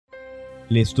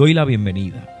Les doy la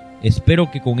bienvenida.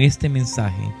 Espero que con este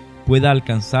mensaje pueda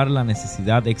alcanzar la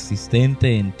necesidad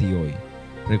existente en ti hoy.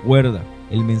 Recuerda,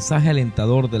 el mensaje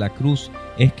alentador de la cruz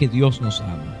es que Dios nos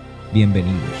ama.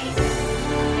 Bienvenidos.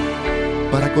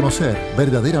 Para conocer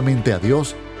verdaderamente a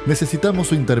Dios, necesitamos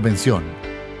su intervención.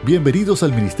 Bienvenidos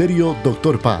al Ministerio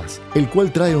Dr. Paz, el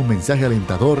cual trae un mensaje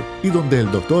alentador y donde el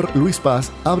Dr. Luis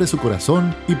Paz abre su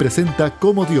corazón y presenta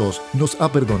cómo Dios nos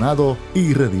ha perdonado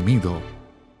y redimido.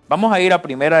 Vamos a ir a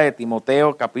Primera de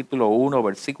Timoteo capítulo 1,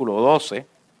 versículo 12.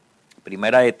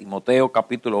 Primera de Timoteo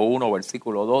capítulo 1,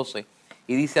 versículo 12.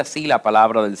 Y dice así la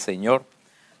palabra del Señor.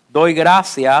 Doy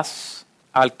gracias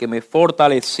al que me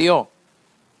fortaleció,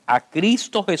 a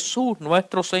Cristo Jesús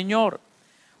nuestro Señor,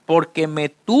 porque me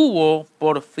tuvo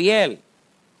por fiel,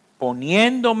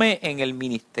 poniéndome en el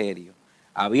ministerio.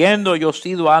 Habiendo yo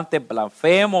sido antes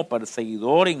blasfemo,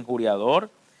 perseguidor, injuriador,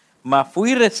 mas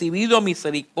fui recibido a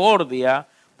misericordia,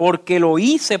 porque lo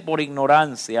hice por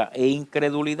ignorancia e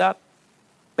incredulidad.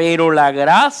 Pero la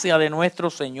gracia de nuestro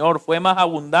Señor fue más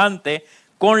abundante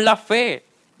con la fe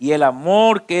y el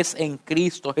amor que es en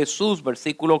Cristo Jesús.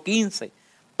 Versículo 15.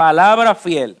 Palabra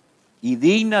fiel y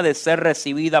digna de ser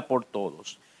recibida por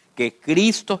todos, que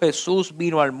Cristo Jesús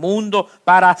vino al mundo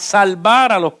para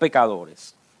salvar a los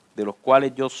pecadores, de los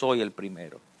cuales yo soy el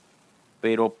primero.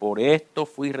 Pero por esto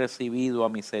fui recibido a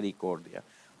misericordia,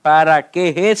 para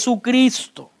que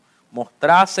Jesucristo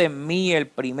mostrase en mí el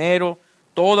primero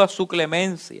toda su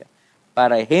clemencia,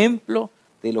 para ejemplo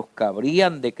de los que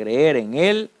habrían de creer en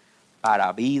Él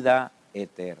para vida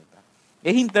eterna.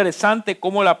 Es interesante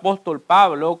cómo el apóstol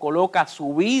Pablo coloca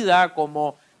su vida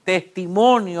como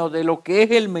testimonio de lo que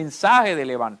es el mensaje del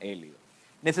Evangelio.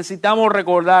 Necesitamos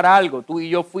recordar algo. Tú y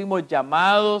yo fuimos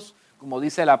llamados, como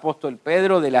dice el apóstol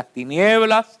Pedro, de las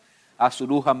tinieblas a su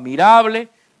luz admirable,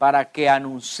 para que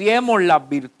anunciemos las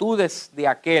virtudes de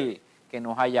aquel que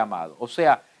nos ha llamado. O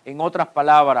sea, en otras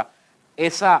palabras,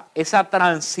 esa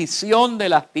transición de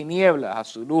las tinieblas a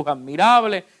su luz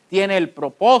admirable tiene el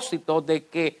propósito de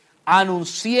que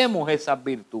anunciemos esas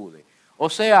virtudes. O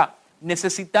sea,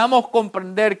 necesitamos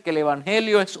comprender que el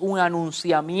Evangelio es un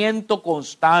anunciamiento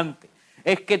constante.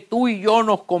 Es que tú y yo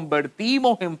nos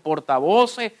convertimos en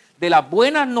portavoces de las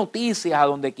buenas noticias a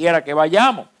donde quiera que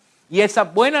vayamos. Y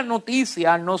esas buenas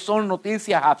noticias no son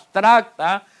noticias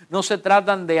abstractas, no se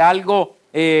tratan de algo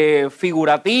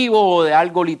figurativo o de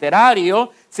algo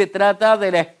literario, se trata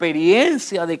de la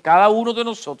experiencia de cada uno de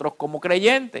nosotros como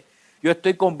creyentes. Yo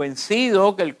estoy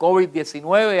convencido que el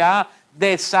COVID-19 ha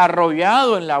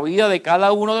desarrollado en la vida de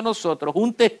cada uno de nosotros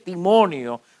un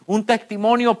testimonio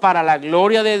para la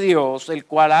gloria de Dios, el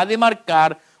cual ha de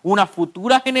marcar unas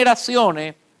futuras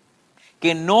generaciones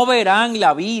que no verán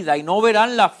la vida y no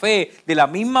verán la fe de la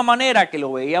misma manera que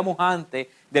lo veíamos antes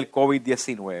del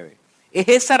COVID-19. Es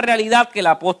esa realidad que el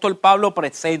apóstol Pablo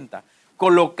presenta,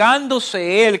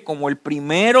 colocándose él como el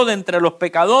primero de entre los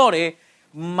pecadores,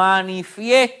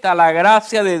 manifiesta la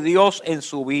gracia de Dios en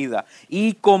su vida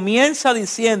y comienza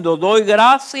diciendo: doy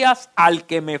gracias al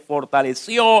que me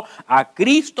fortaleció, a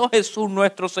Cristo Jesús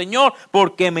nuestro Señor,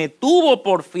 porque me tuvo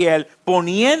por fiel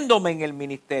poniéndome en el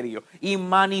ministerio, y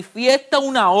manifiesta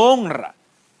una honra.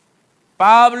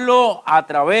 Pablo, a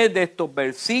través de estos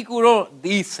versículos,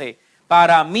 dice: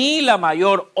 para mí la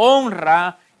mayor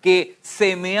honra que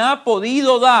se me ha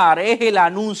podido dar es el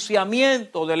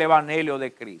anunciamiento del Evangelio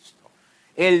de Cristo.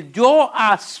 El yo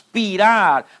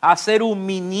aspirar a ser un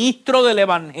ministro del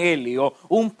Evangelio,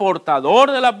 un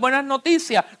portador de las buenas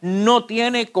noticias, no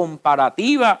tiene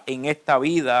comparativa en esta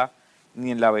vida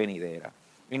ni en la venidera.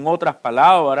 En otras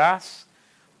palabras,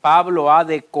 Pablo ha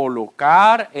de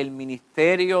colocar el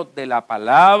ministerio de la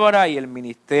palabra y el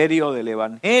ministerio del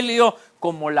Evangelio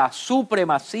como la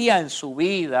supremacía en su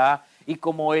vida y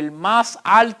como el más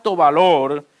alto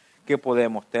valor que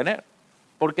podemos tener.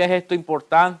 ¿Por qué es esto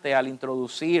importante al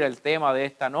introducir el tema de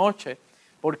esta noche?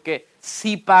 Porque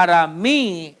si para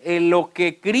mí lo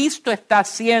que Cristo está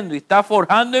haciendo y está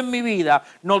forjando en mi vida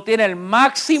no tiene el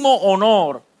máximo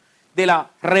honor de la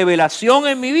revelación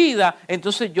en mi vida,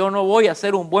 entonces yo no voy a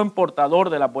ser un buen portador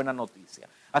de las buenas noticias.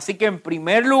 Así que en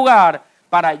primer lugar,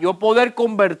 para yo poder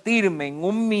convertirme en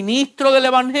un ministro del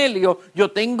Evangelio,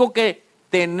 yo tengo que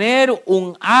tener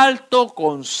un alto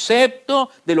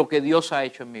concepto de lo que Dios ha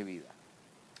hecho en mi vida.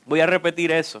 Voy a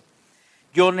repetir eso.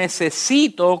 Yo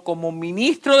necesito, como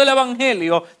ministro del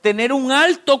Evangelio, tener un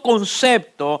alto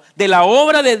concepto de la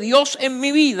obra de Dios en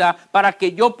mi vida para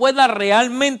que yo pueda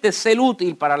realmente ser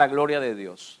útil para la gloria de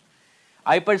Dios.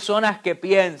 Hay personas que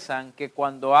piensan que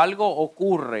cuando algo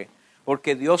ocurre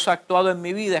porque Dios ha actuado en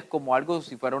mi vida es como algo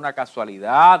si fuera una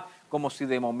casualidad, como si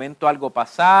de momento algo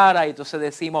pasara, y entonces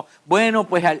decimos, bueno,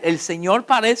 pues el Señor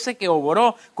parece que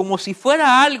obró, como si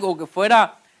fuera algo que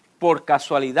fuera por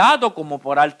casualidad o como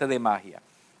por arte de magia.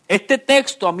 Este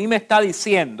texto a mí me está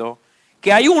diciendo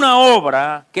que hay una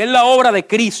obra, que es la obra de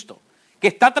Cristo, que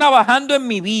está trabajando en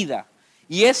mi vida,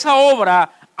 y esa obra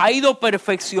ha ido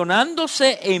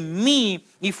perfeccionándose en mí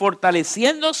y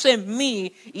fortaleciéndose en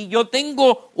mí, y yo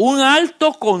tengo un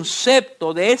alto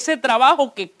concepto de ese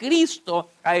trabajo que Cristo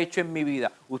ha hecho en mi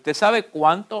vida. ¿Usted sabe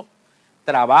cuánto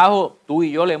trabajo tú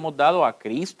y yo le hemos dado a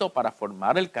Cristo para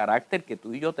formar el carácter que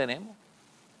tú y yo tenemos?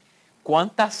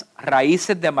 ¿Cuántas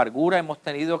raíces de amargura hemos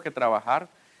tenido que trabajar?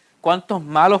 ¿Cuántos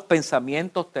malos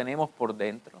pensamientos tenemos por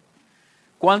dentro?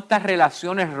 ¿Cuántas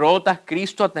relaciones rotas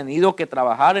Cristo ha tenido que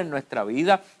trabajar en nuestra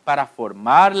vida para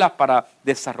formarlas, para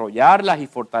desarrollarlas y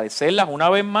fortalecerlas una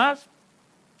vez más?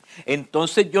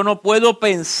 Entonces yo no puedo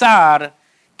pensar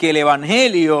que el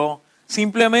Evangelio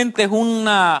simplemente es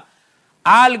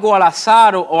algo al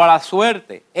azar o a la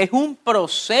suerte. Es un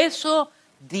proceso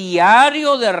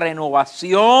diario de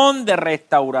renovación, de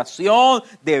restauración,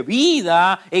 de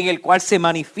vida, en el cual se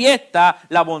manifiesta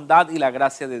la bondad y la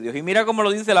gracia de Dios. Y mira cómo lo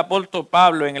dice el apóstol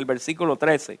Pablo en el versículo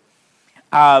 13.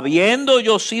 Habiendo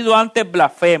yo sido antes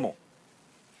blasfemo,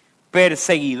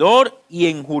 perseguidor y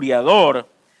injuriador,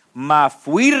 mas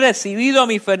fui recibido a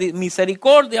mi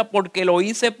misericordia porque lo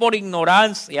hice por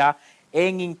ignorancia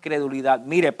en incredulidad.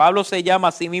 Mire, Pablo se llama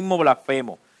a sí mismo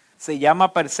blasfemo, se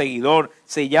llama perseguidor,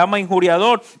 se llama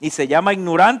injuriador y se llama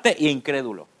ignorante e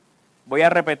incrédulo. Voy a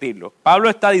repetirlo. Pablo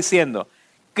está diciendo,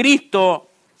 Cristo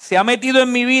se ha metido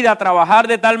en mi vida a trabajar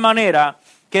de tal manera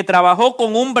que trabajó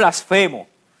con un blasfemo.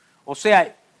 O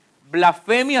sea,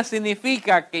 blasfemia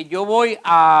significa que yo voy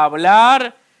a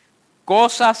hablar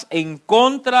cosas en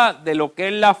contra de lo que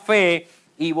es la fe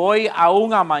y voy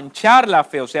aún a manchar la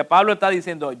fe. O sea, Pablo está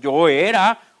diciendo, yo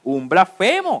era un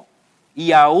blasfemo.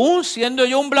 Y aún siendo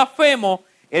yo un blasfemo,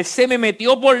 Él se me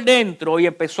metió por dentro y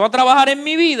empezó a trabajar en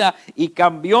mi vida y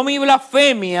cambió mi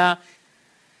blasfemia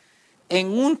en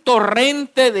un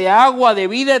torrente de agua de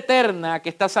vida eterna que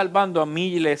está salvando a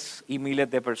miles y miles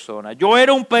de personas. Yo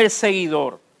era un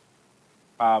perseguidor.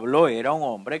 Pablo era un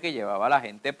hombre que llevaba a la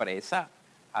gente presa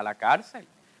a la cárcel,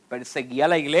 perseguía a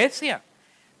la iglesia.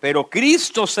 Pero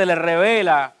Cristo se le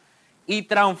revela y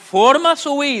transforma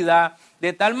su vida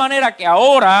de tal manera que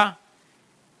ahora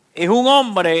es un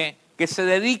hombre que se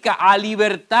dedica a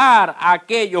libertar a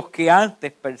aquellos que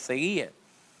antes perseguía.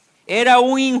 Era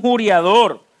un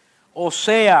injuriador, o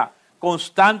sea,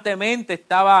 constantemente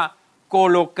estaba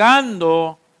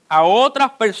colocando a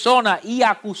otras personas y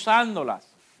acusándolas.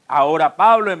 Ahora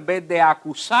Pablo, en vez de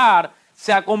acusar,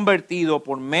 se ha convertido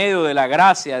por medio de la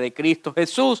gracia de Cristo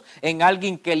Jesús en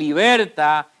alguien que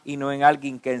liberta y no en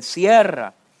alguien que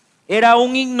encierra. Era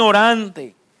un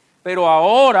ignorante, pero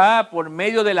ahora, por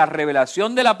medio de la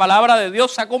revelación de la palabra de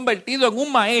Dios, se ha convertido en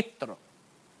un maestro.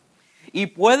 Y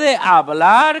puede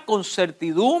hablar con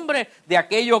certidumbre de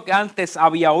aquello que antes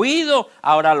había oído,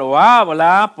 ahora lo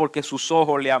habla porque sus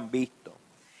ojos le han visto.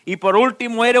 Y por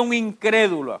último, era un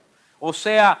incrédulo, o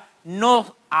sea,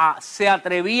 no se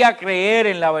atrevía a creer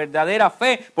en la verdadera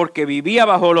fe porque vivía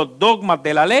bajo los dogmas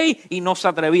de la ley y no se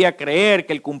atrevía a creer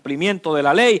que el cumplimiento de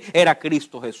la ley era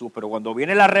Cristo Jesús. Pero cuando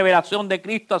viene la revelación de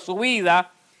Cristo a su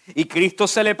vida y Cristo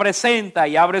se le presenta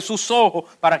y abre sus ojos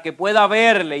para que pueda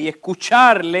verle y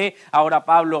escucharle, ahora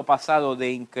Pablo ha pasado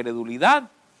de incredulidad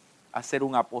a ser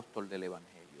un apóstol del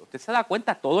Evangelio. ¿Usted se da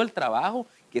cuenta todo el trabajo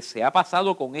que se ha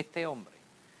pasado con este hombre?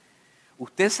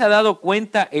 ¿Usted se ha dado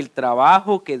cuenta el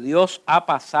trabajo que Dios ha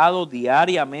pasado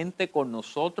diariamente con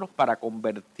nosotros para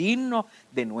convertirnos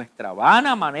de nuestra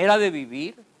vana manera de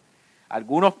vivir?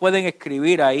 Algunos pueden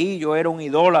escribir ahí, yo era un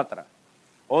idólatra.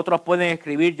 Otros pueden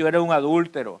escribir, yo era un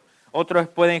adúltero. Otros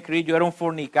pueden escribir, yo era un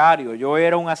fornicario, yo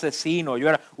era un asesino.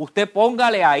 Usted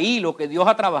póngale ahí lo que Dios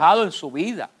ha trabajado en su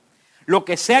vida. Lo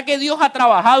que sea que Dios ha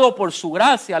trabajado por su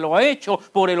gracia, lo ha hecho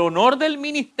por el honor del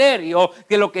ministerio,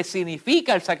 que lo que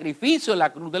significa el sacrificio en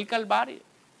la cruz del Calvario.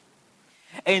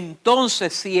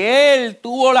 Entonces, si Él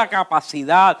tuvo la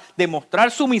capacidad de mostrar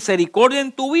su misericordia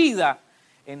en tu vida,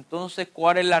 entonces,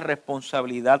 ¿cuál es la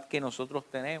responsabilidad que nosotros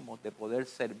tenemos de poder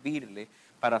servirle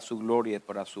para su gloria y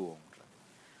para su honra?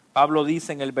 Pablo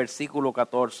dice en el versículo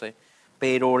 14,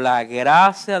 pero la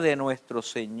gracia de nuestro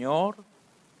Señor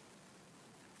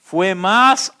fue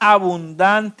más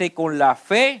abundante con la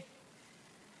fe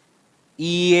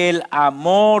y el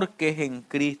amor que es en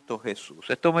Cristo Jesús.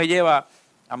 Esto me lleva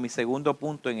a mi segundo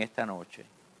punto en esta noche.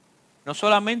 No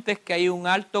solamente es que hay un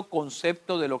alto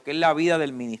concepto de lo que es la vida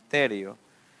del ministerio,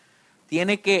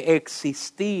 tiene que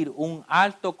existir un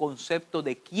alto concepto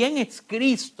de quién es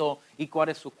Cristo y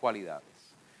cuáles sus cualidades.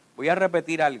 Voy a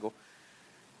repetir algo.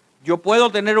 Yo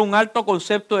puedo tener un alto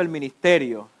concepto del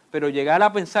ministerio, pero llegar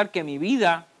a pensar que mi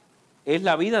vida es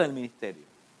la vida del ministerio.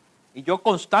 Y yo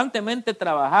constantemente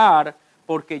trabajar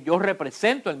porque yo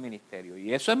represento el ministerio.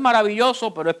 Y eso es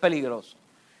maravilloso, pero es peligroso.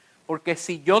 Porque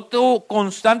si yo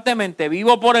constantemente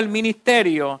vivo por el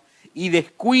ministerio y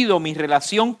descuido mi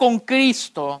relación con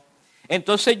Cristo,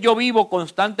 entonces yo vivo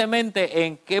constantemente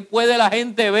en qué puede la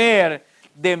gente ver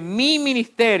de mi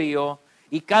ministerio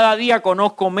y cada día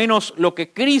conozco menos lo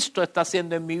que Cristo está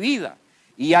haciendo en mi vida.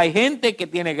 Y hay gente que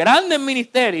tiene grandes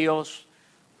ministerios,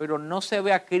 pero no se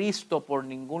ve a Cristo por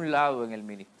ningún lado en el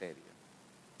ministerio.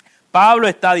 Pablo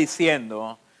está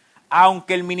diciendo,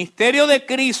 aunque el ministerio de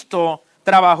Cristo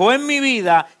trabajó en mi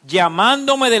vida,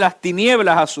 llamándome de las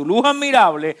tinieblas a su luz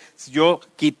admirable, yo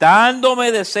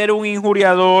quitándome de ser un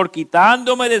injuriador,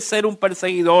 quitándome de ser un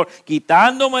perseguidor,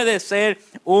 quitándome de ser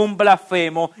un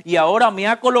blasfemo, y ahora me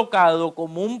ha colocado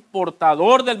como un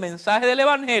portador del mensaje del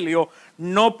Evangelio,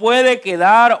 no puede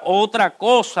quedar otra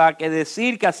cosa que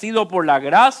decir que ha sido por la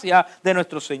gracia de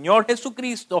nuestro Señor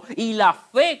Jesucristo y la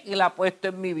fe que Él ha puesto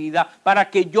en mi vida para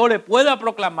que yo le pueda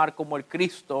proclamar como el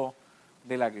Cristo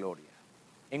de la gloria.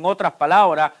 En otras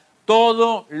palabras,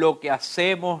 todo lo que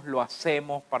hacemos, lo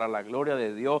hacemos para la gloria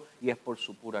de Dios y es por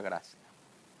su pura gracia.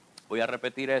 Voy a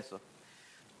repetir eso.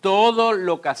 Todo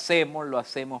lo que hacemos, lo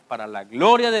hacemos para la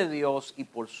gloria de Dios y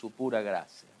por su pura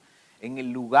gracia. En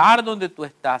el lugar donde tú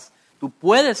estás, tú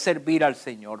puedes servir al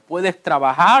Señor, puedes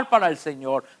trabajar para el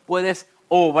Señor, puedes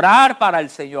obrar para el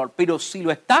Señor, pero si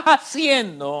lo estás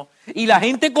haciendo y la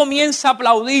gente comienza a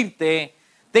aplaudirte,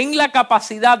 ten la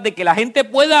capacidad de que la gente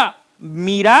pueda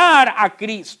mirar a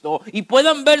Cristo y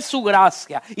puedan ver su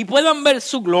gracia y puedan ver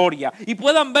su gloria y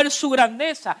puedan ver su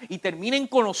grandeza y terminen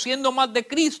conociendo más de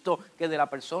Cristo que de la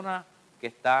persona que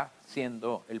está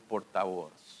siendo el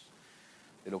portavoz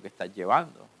de lo que estás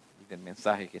llevando y del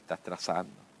mensaje que estás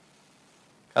trazando.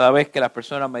 Cada vez que las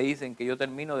personas me dicen que yo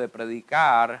termino de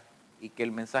predicar y que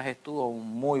el mensaje estuvo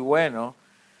muy bueno,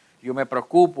 yo me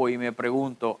preocupo y me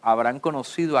pregunto, ¿habrán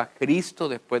conocido a Cristo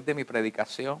después de mi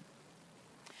predicación?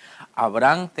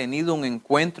 ¿Habrán tenido un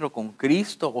encuentro con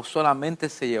Cristo o solamente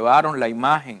se llevaron la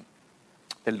imagen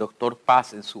del Dr.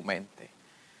 Paz en su mente?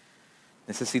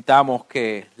 Necesitamos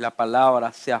que la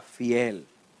palabra sea fiel,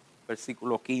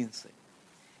 versículo 15,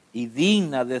 y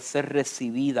digna de ser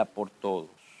recibida por todos.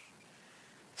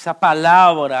 Esa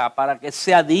palabra, para que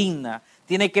sea digna,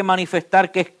 tiene que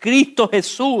manifestar que es Cristo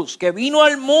Jesús, que vino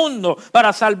al mundo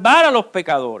para salvar a los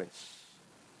pecadores,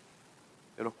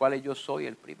 de los cuales yo soy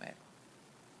el primero.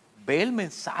 Ve el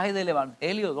mensaje del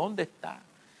Evangelio, ¿dónde está?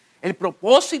 El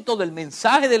propósito del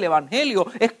mensaje del Evangelio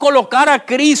es colocar a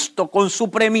Cristo con su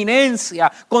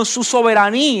preeminencia, con su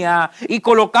soberanía y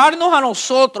colocarnos a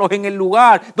nosotros en el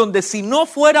lugar donde si no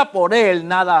fuera por Él,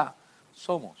 nada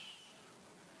somos.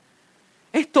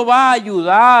 Esto va a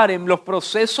ayudar en los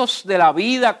procesos de la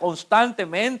vida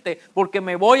constantemente porque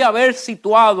me voy a ver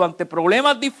situado ante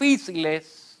problemas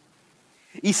difíciles.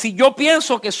 Y si yo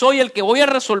pienso que soy el que voy a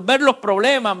resolver los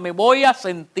problemas, me voy a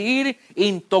sentir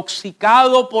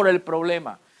intoxicado por el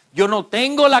problema. Yo no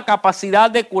tengo la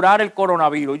capacidad de curar el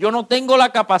coronavirus. Yo no tengo la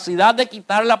capacidad de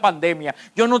quitar la pandemia.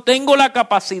 Yo no tengo la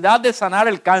capacidad de sanar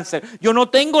el cáncer. Yo no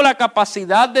tengo la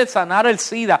capacidad de sanar el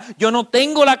SIDA. Yo no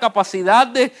tengo la capacidad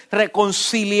de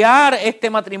reconciliar este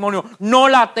matrimonio. No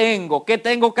la tengo. ¿Qué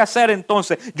tengo que hacer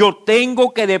entonces? Yo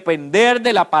tengo que depender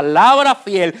de la palabra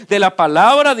fiel, de la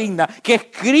palabra digna, que es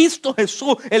Cristo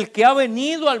Jesús, el que ha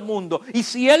venido al mundo. Y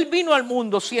si Él vino al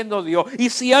mundo siendo Dios, y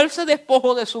si Él se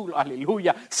despojó de su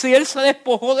aleluya, si Él se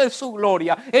despojó de su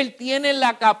gloria, Él tiene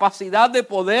la capacidad de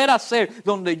poder hacer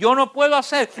donde yo no puedo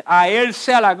hacer. A Él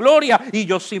sea la gloria y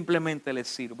yo simplemente le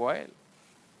sirvo a Él.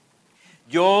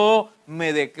 Yo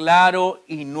me declaro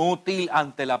inútil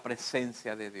ante la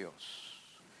presencia de Dios.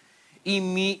 Y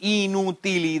mi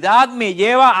inutilidad me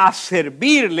lleva a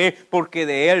servirle porque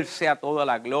de Él sea toda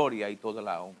la gloria y toda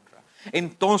la honra.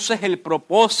 Entonces el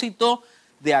propósito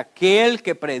de aquel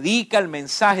que predica el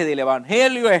mensaje del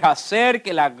Evangelio es hacer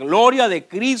que la gloria de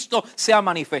Cristo sea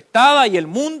manifestada y el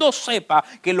mundo sepa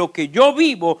que lo que yo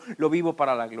vivo, lo vivo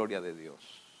para la gloria de Dios.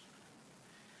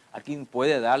 ¿Alguien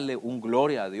puede darle un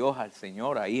gloria a Dios al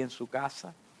Señor ahí en su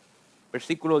casa?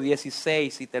 Versículo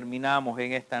 16 y terminamos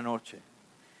en esta noche.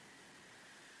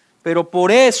 Pero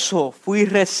por eso fui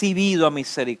recibido a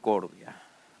misericordia,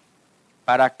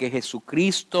 para que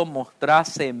Jesucristo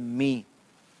mostrase en mí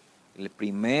el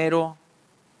primero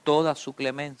toda su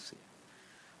clemencia,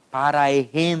 para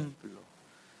ejemplo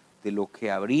de lo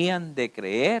que habrían de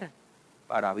creer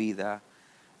para vida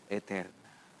eterna.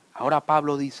 Ahora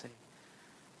Pablo dice,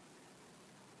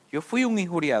 yo fui un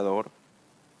injuriador,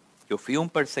 yo fui un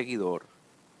perseguidor,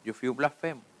 yo fui un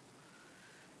blasfemo.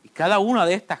 Y cada una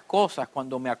de estas cosas,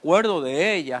 cuando me acuerdo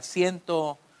de ellas,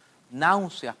 siento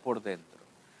náuseas por dentro.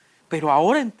 Pero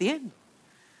ahora entiendo.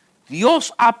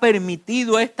 Dios ha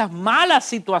permitido estas malas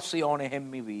situaciones en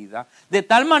mi vida, de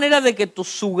tal manera de que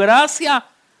su gracia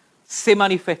se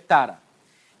manifestara.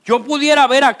 Yo pudiera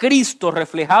ver a Cristo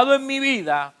reflejado en mi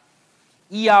vida,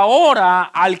 y ahora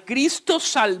al Cristo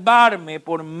salvarme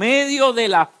por medio de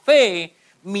la fe,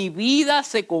 mi vida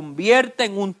se convierte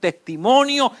en un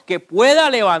testimonio que pueda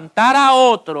levantar a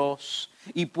otros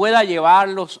y pueda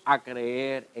llevarlos a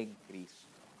creer en Cristo.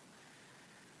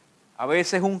 A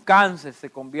veces un cáncer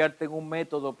se convierte en un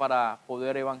método para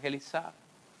poder evangelizar.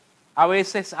 A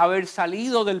veces haber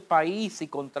salido del país y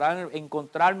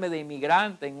encontrarme de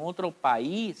inmigrante en otro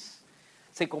país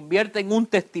se convierte en un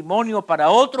testimonio para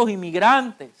otros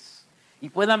inmigrantes y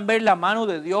puedan ver la mano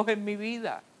de Dios en mi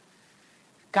vida.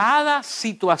 Cada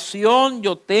situación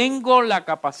yo tengo la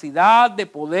capacidad de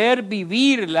poder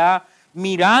vivirla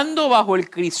mirando bajo el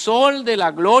crisol de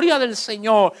la gloria del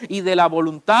Señor y de la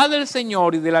voluntad del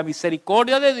Señor y de la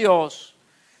misericordia de Dios,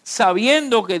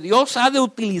 sabiendo que Dios ha de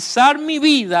utilizar mi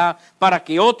vida para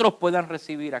que otros puedan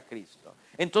recibir a Cristo.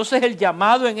 Entonces el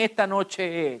llamado en esta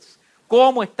noche es,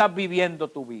 ¿cómo estás viviendo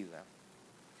tu vida?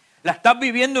 ¿La estás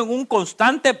viviendo en un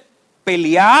constante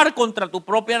pelear contra tu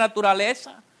propia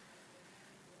naturaleza?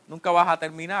 Nunca vas a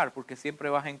terminar porque siempre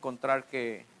vas a encontrar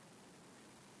que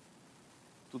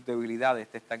tus debilidades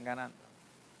te están ganando.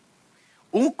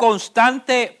 Un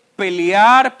constante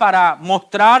pelear para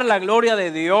mostrar la gloria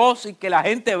de Dios y que la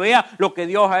gente vea lo que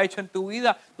Dios ha hecho en tu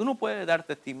vida. Tú no puedes dar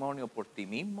testimonio por ti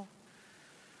mismo.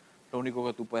 Lo único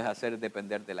que tú puedes hacer es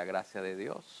depender de la gracia de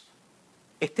Dios.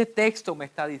 Este texto me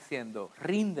está diciendo,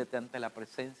 ríndete ante la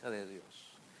presencia de Dios.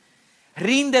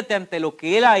 Ríndete ante lo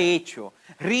que Él ha hecho,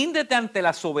 ríndete ante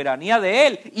la soberanía de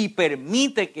Él y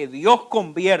permite que Dios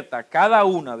convierta cada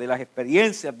una de las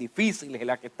experiencias difíciles en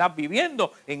las que estás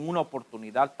viviendo en una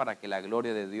oportunidad para que la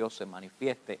gloria de Dios se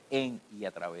manifieste en y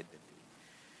a través de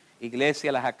ti.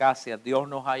 Iglesia Las Acacias, Dios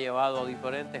nos ha llevado a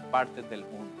diferentes partes del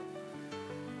mundo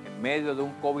en medio de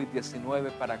un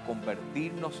COVID-19 para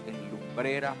convertirnos en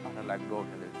lumbreras para la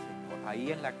gloria del Señor.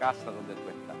 Ahí en la casa donde tú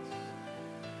estás.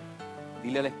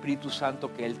 Dile al Espíritu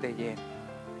Santo que Él te llene,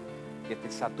 que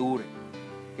te sature,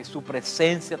 que su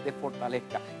presencia te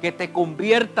fortalezca, que te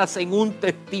conviertas en un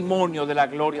testimonio de la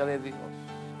gloria de Dios.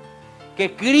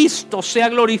 Que Cristo sea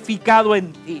glorificado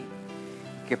en ti,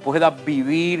 que puedas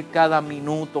vivir cada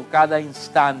minuto, cada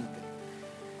instante,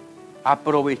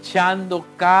 aprovechando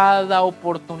cada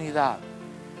oportunidad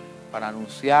para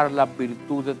anunciar las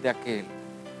virtudes de aquel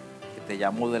que te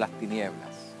llamó de las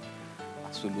tinieblas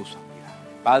a su luz admirable.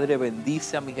 Padre,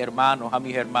 bendice a mis hermanos, a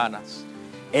mis hermanas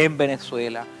en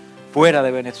Venezuela, fuera de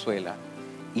Venezuela,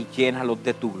 y llénalos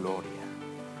de tu gloria.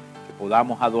 Que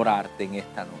podamos adorarte en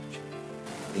esta noche,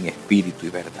 en espíritu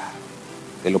y verdad.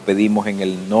 Te lo pedimos en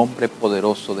el nombre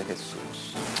poderoso de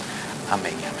Jesús.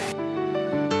 Amén,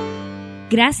 amén.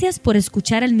 Gracias por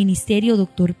escuchar al Ministerio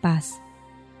Dr. Paz.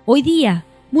 Hoy día,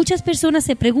 muchas personas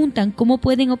se preguntan cómo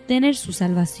pueden obtener su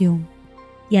salvación.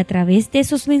 Y a través de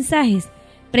esos mensajes,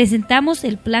 presentamos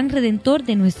el plan redentor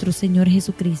de nuestro Señor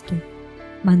Jesucristo.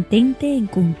 Mantente en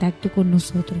contacto con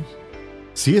nosotros.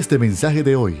 Si este mensaje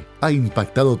de hoy ha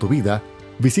impactado tu vida,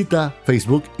 visita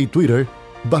Facebook y Twitter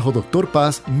bajo Dr.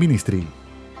 Paz Ministry.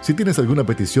 Si tienes alguna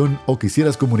petición o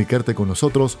quisieras comunicarte con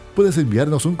nosotros, puedes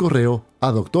enviarnos un correo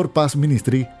a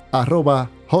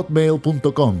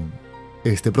drpazministry@hotmail.com.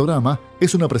 Este programa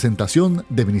es una presentación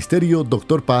de Ministerio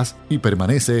Dr. Paz y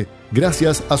permanece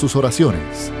gracias a sus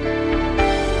oraciones.